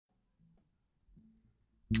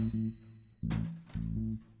Welcome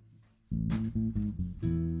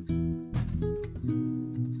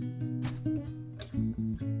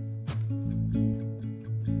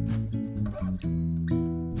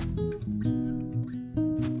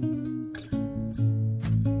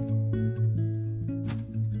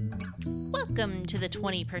to the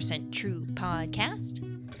 20% True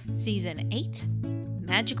Podcast, Season 8,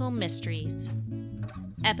 Magical Mysteries,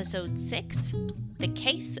 Episode 6, The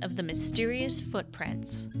Case of the Mysterious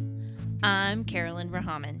Footprints. I'm Carolyn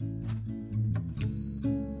Rahaman.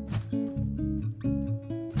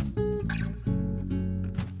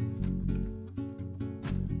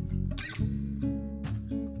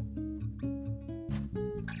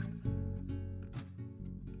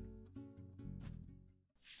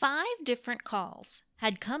 Five different calls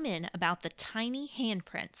had come in about the tiny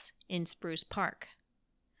handprints in Spruce Park.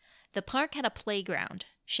 The park had a playground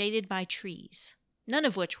shaded by trees, none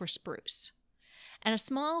of which were spruce, and a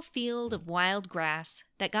small field of wild grass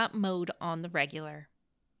that got mowed on the regular.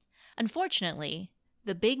 Unfortunately,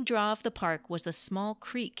 the big draw of the park was a small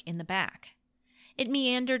creek in the back. It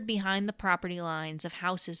meandered behind the property lines of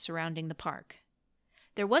houses surrounding the park.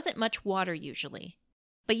 There wasn't much water usually,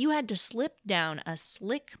 but you had to slip down a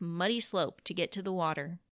slick, muddy slope to get to the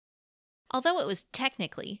water. Although it was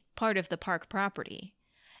technically part of the park property,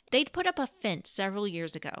 they'd put up a fence several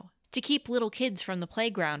years ago to keep little kids from the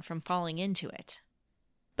playground from falling into it.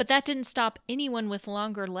 But that didn't stop anyone with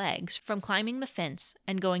longer legs from climbing the fence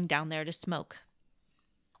and going down there to smoke.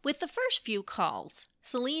 With the first few calls,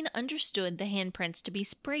 Celine understood the handprints to be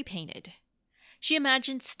spray painted. She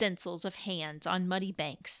imagined stencils of hands on muddy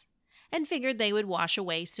banks and figured they would wash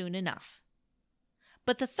away soon enough.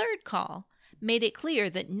 But the third call made it clear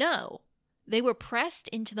that no, they were pressed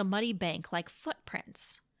into the muddy bank like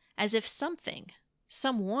footprints, as if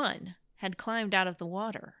someone had climbed out of the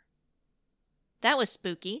water. That was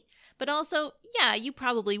spooky, but also, yeah, you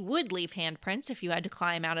probably would leave handprints if you had to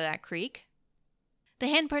climb out of that creek. The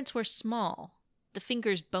handprints were small, the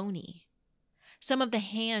fingers bony. Some of the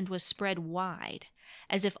hand was spread wide,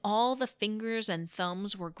 as if all the fingers and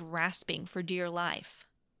thumbs were grasping for dear life.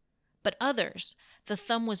 But others, the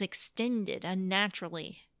thumb was extended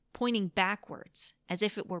unnaturally, pointing backwards, as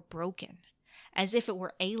if it were broken, as if it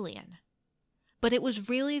were alien. But it was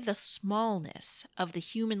really the smallness of the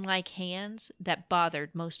human-like hands that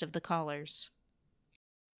bothered most of the callers.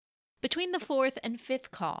 Between the fourth and fifth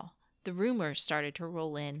call, the rumors started to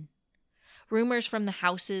roll in. Rumors from the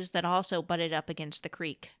houses that also butted up against the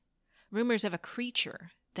creek. Rumors of a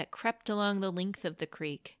creature that crept along the length of the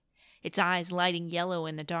creek, its eyes lighting yellow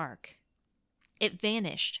in the dark. It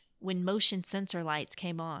vanished when motion sensor lights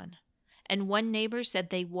came on, and one neighbor said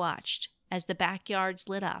they watched as the backyards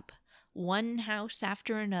lit up, one house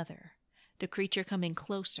after another, the creature coming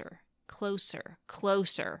closer, closer,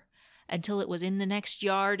 closer, until it was in the next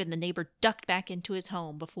yard and the neighbor ducked back into his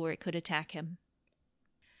home before it could attack him.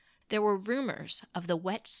 There were rumors of the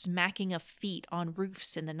wet smacking of feet on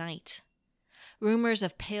roofs in the night. Rumors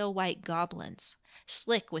of pale white goblins,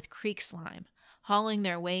 slick with creek slime, hauling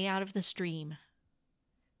their way out of the stream.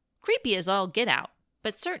 Creepy as all get out,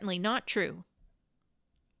 but certainly not true.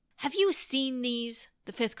 "Have you seen these?"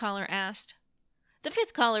 the fifth caller asked. The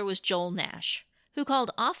fifth caller was Joel Nash, who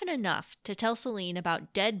called often enough to tell Celine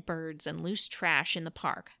about dead birds and loose trash in the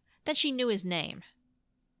park that she knew his name.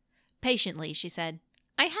 Patiently, she said,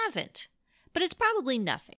 "I haven't, but it's probably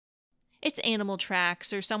nothing. It's animal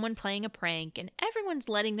tracks or someone playing a prank, and everyone's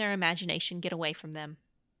letting their imagination get away from them."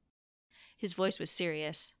 His voice was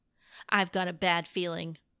serious. "I've got a bad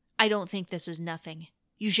feeling. I don't think this is nothing.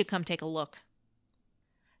 You should come take a look."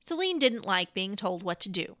 Celine didn't like being told what to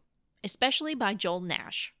do, especially by Joel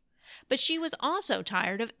Nash, but she was also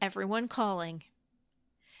tired of everyone calling.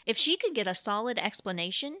 If she could get a solid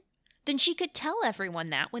explanation, then she could tell everyone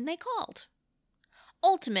that when they called.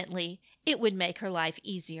 Ultimately, it would make her life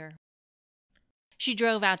easier. She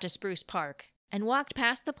drove out to Spruce Park and walked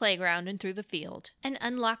past the playground and through the field and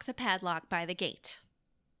unlocked the padlock by the gate.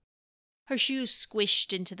 Her shoes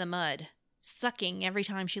squished into the mud, sucking every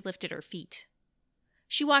time she lifted her feet.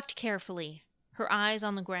 She walked carefully, her eyes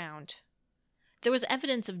on the ground. There was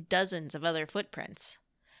evidence of dozens of other footprints,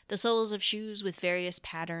 the soles of shoes with various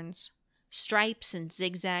patterns, stripes and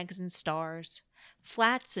zigzags and stars,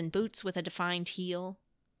 flats and boots with a defined heel.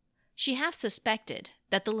 She half suspected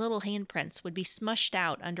that the little handprints would be smushed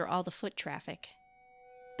out under all the foot traffic.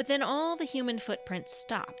 But then all the human footprints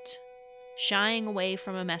stopped, shying away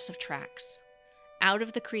from a mess of tracks, out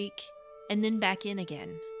of the creek and then back in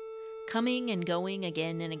again, coming and going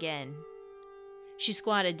again and again. She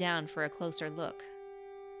squatted down for a closer look,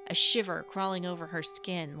 a shiver crawling over her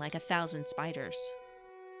skin like 1,000 spiders.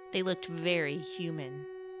 They looked very human.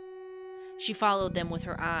 She followed them with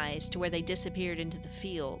her eyes to where they disappeared into the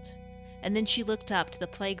field, and then she looked up to the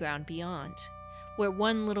playground beyond, where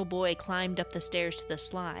one little boy climbed up the stairs to the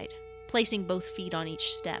slide, placing both feet on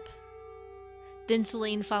each step. Then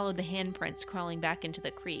Celine followed the handprints crawling back into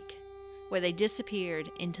the creek, where they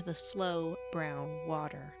disappeared into the slow brown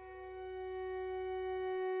water.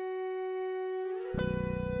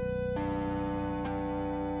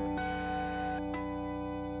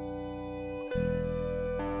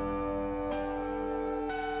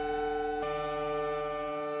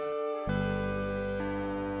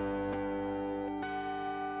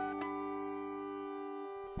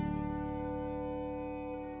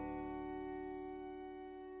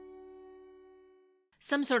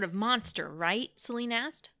 Some sort of monster, right? Celine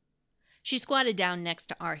asked. She squatted down next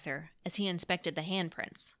to Arthur as he inspected the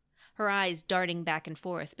handprints, her eyes darting back and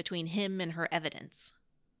forth between him and her evidence.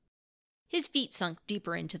 His feet sunk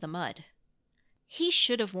deeper into the mud. He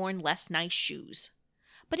should have worn less nice shoes,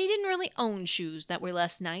 but he didn't really own shoes that were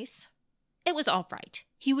less nice. It was all right.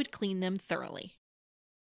 He would clean them thoroughly.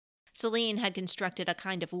 Celine had constructed a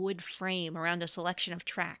kind of wood frame around a selection of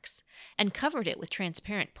tracks and covered it with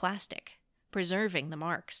transparent plastic, preserving the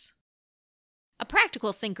marks. A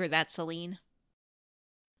practical thinker, that Celine.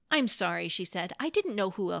 "I'm sorry," she said. "I didn't know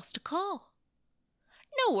who else to call."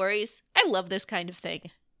 "No worries. I love this kind of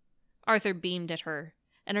thing." Arthur beamed at her,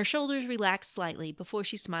 and her shoulders relaxed slightly before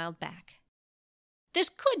she smiled back. "This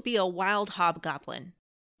could be a wild hobgoblin,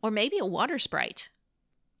 or maybe a water sprite."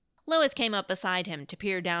 Lois came up beside him to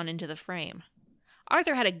peer down into the frame.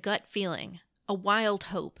 Arthur had a gut feeling, a wild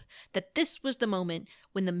hope, that this was the moment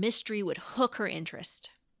when the mystery would hook her interest.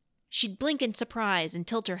 She'd blink in surprise and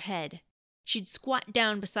tilt her head. She'd squat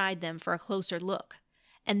down beside them for a closer look,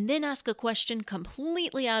 and then ask a question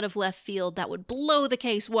completely out of left field that would blow the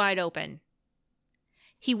case wide open.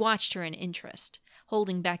 He watched her in interest,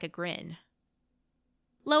 holding back a grin.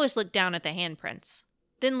 Lois looked down at the handprints,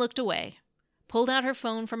 then looked away, pulled out her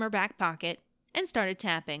phone from her back pocket, and started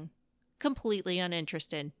tapping, completely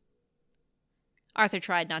uninterested. Arthur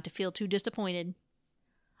tried not to feel too disappointed.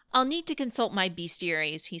 "I'll need to consult my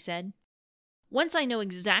bestiaries," he said. "Once I know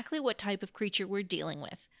exactly what type of creature we're dealing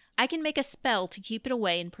with, I can make a spell to keep it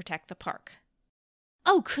away and protect the park."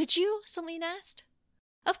 "Oh, could you?" Celine asked.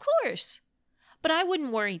 "Of course. But I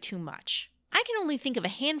wouldn't worry too much. I can only think of a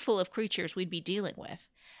handful of creatures we'd be dealing with,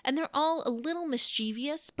 and they're all a little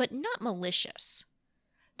mischievous, but not malicious.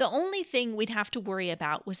 The only thing we'd have to worry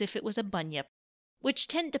about was if it was a bunyip, which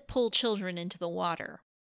tend to pull children into the water.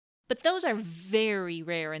 But those are very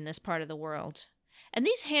rare in this part of the world, and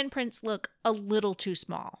these handprints look a little too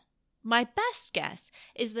small. My best guess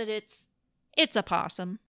is that it's a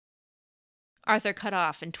possum." Arthur cut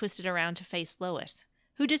off and twisted around to face Lois,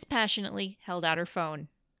 who dispassionately held out her phone.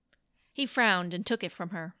 He frowned and took it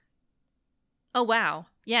from her. "Oh, wow.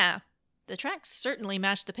 Yeah, the tracks certainly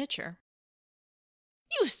match the picture."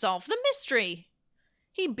 "You've solved the mystery!"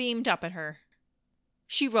 He beamed up at her.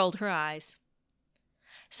 She rolled her eyes.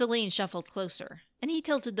 Celine shuffled closer, and he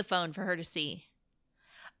tilted the phone for her to see.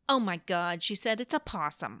 "Oh my God," she said, "it's a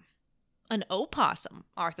possum." "An opossum,"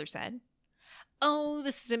 Arthur said. "Oh,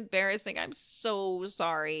 this is embarrassing. I'm so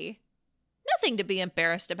sorry." "Nothing to be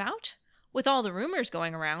embarrassed about, with all the rumors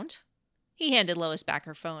going around." He handed Lois back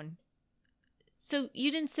her phone. "So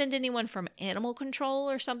you didn't send anyone from animal control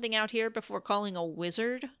or something out here before calling a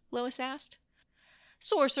wizard?" Lois asked.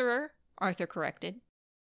 "Sorcerer," Arthur corrected.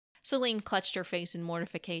 Celine clutched her face in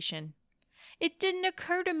mortification. "It didn't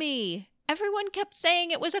occur to me. Everyone kept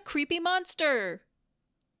saying it was a creepy monster."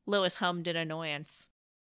 Lois hummed in annoyance.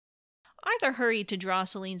 Arthur hurried to draw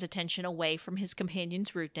Celine's attention away from his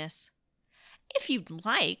companion's rudeness. "If you'd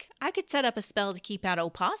like, I could set up a spell to keep out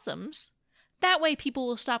opossums. That way people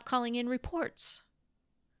will stop calling in reports."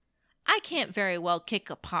 "I can't very well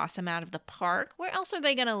kick a possum out of the park. Where else are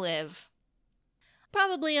they going to live?"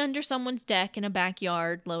 "Probably under someone's deck in a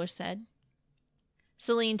backyard," Lois said.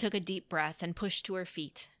 Celine took a deep breath and pushed to her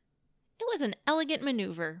feet. It was an elegant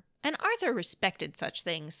maneuver, and Arthur respected such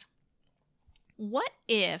things. "What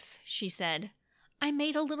if," she said, "I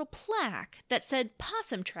made a little plaque that said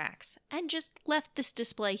possum tracks and just left this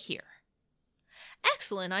display here?"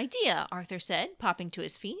 "Excellent idea," Arthur said, popping to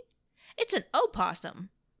his feet. "It's an opossum,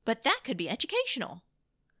 but that could be educational."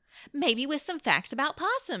 "Maybe with some facts about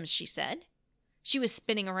possums," she said. She was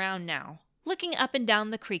spinning around now, looking up and down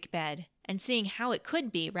the creek bed and seeing how it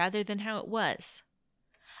could be rather than how it was.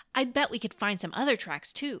 "I bet we could find some other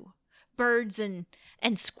tracks, too. Birds and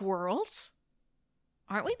squirrels."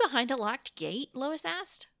 "Aren't we behind a locked gate?" Lois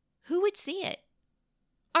asked. "Who would see it?"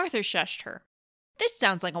 Arthur shushed her. "This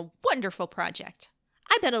sounds like a wonderful project.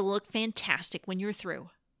 I bet it'll look fantastic when you're through.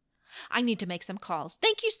 I need to make some calls.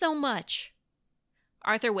 Thank you so much.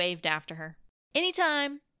 Arthur waved after her.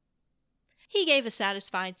 Anytime. He gave a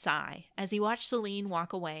satisfied sigh as he watched Celine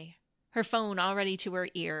walk away, her phone already to her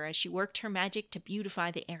ear as she worked her magic to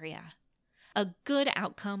beautify the area. A good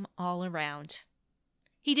outcome all around.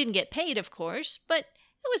 He didn't get paid, of course, but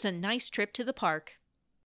it was a nice trip to the park.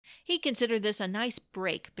 He considered this a nice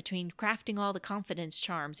break between crafting all the confidence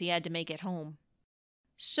charms he had to make at home.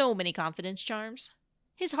 So many confidence charms.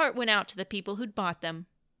 His heart went out to the people who'd bought them.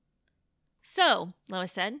 So,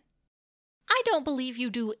 Lois said, I don't believe you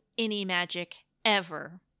do any magic,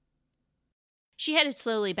 ever. She headed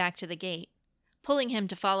slowly back to the gate, pulling him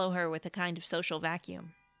to follow her with a kind of social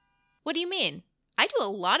vacuum. What do you mean? I do a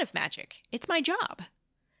lot of magic. It's my job.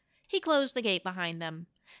 He closed the gate behind them,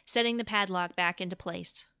 setting the padlock back into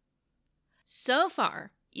place. So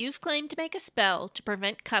far, you've claimed to make a spell to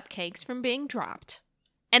prevent cupcakes from being dropped.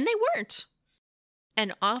 And they weren't.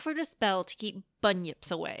 And offered a spell to keep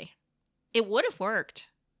bunyips away. It would have worked.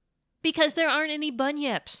 Because there aren't any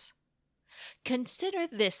bunyips. Consider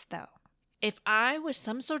this, though. If I was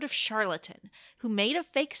some sort of charlatan who made a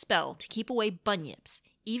fake spell to keep away bunyips,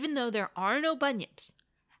 even though there are no bunyips,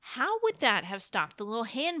 how would that have stopped the little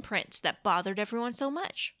handprints that bothered everyone so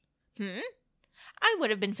much? I would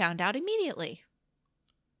have been found out immediately.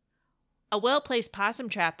 A well-placed possum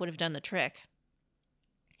trap would have done the trick.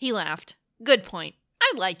 He laughed. Good point.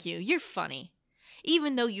 I like you. You're funny.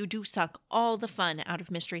 Even though you do suck all the fun out of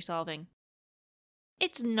mystery solving.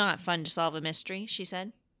 It's not fun to solve a mystery, she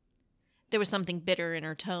said. There was something bitter in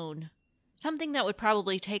her tone. Something that would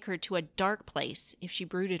probably take her to a dark place if she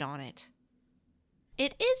brooded on it.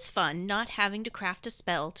 It is fun not having to craft a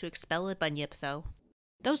spell to expel a bunyip, though.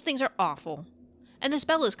 Those things are awful. And the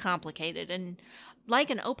spell is complicated, and like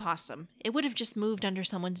an opossum, it would have just moved under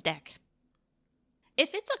someone's deck.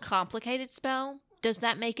 If it's a complicated spell, does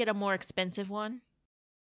that make it a more expensive one?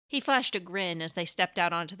 He flashed a grin as they stepped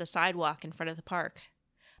out onto the sidewalk in front of the park.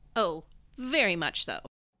 Oh, very much so.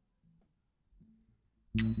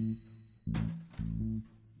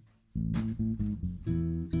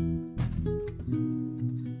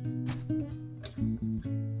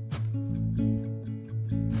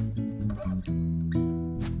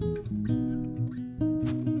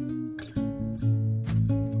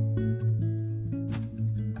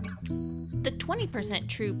 The 20%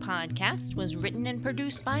 True podcast was written and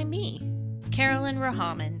produced by me, Carolyn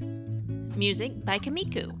Rahaman. Music by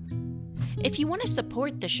Kamiku. If you want to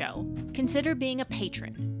support the show, consider being a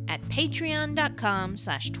patron at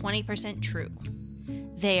patreon.com/20%true.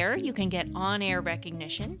 There you can get on-air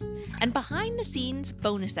recognition and behind-the-scenes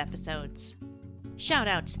bonus episodes.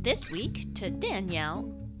 Shoutouts this week to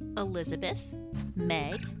Danielle, Elizabeth,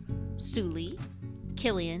 Meg, Suli,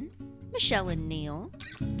 Killian, Michelle and Neil,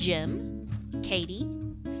 Jim, Katie,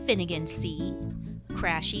 Finnegan C.,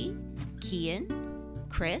 Crashy, Kian,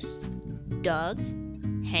 Chris, Doug,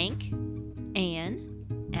 Hank,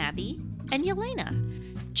 Anne, Abby, and Yelena.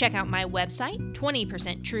 Check out my website,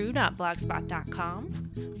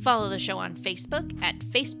 20percenttrue.blogspot.com. Follow the show on Facebook at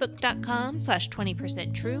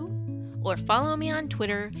facebook.com/20percenttrue, or follow me on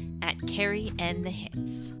Twitter at Carrie and the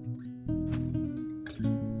Hits.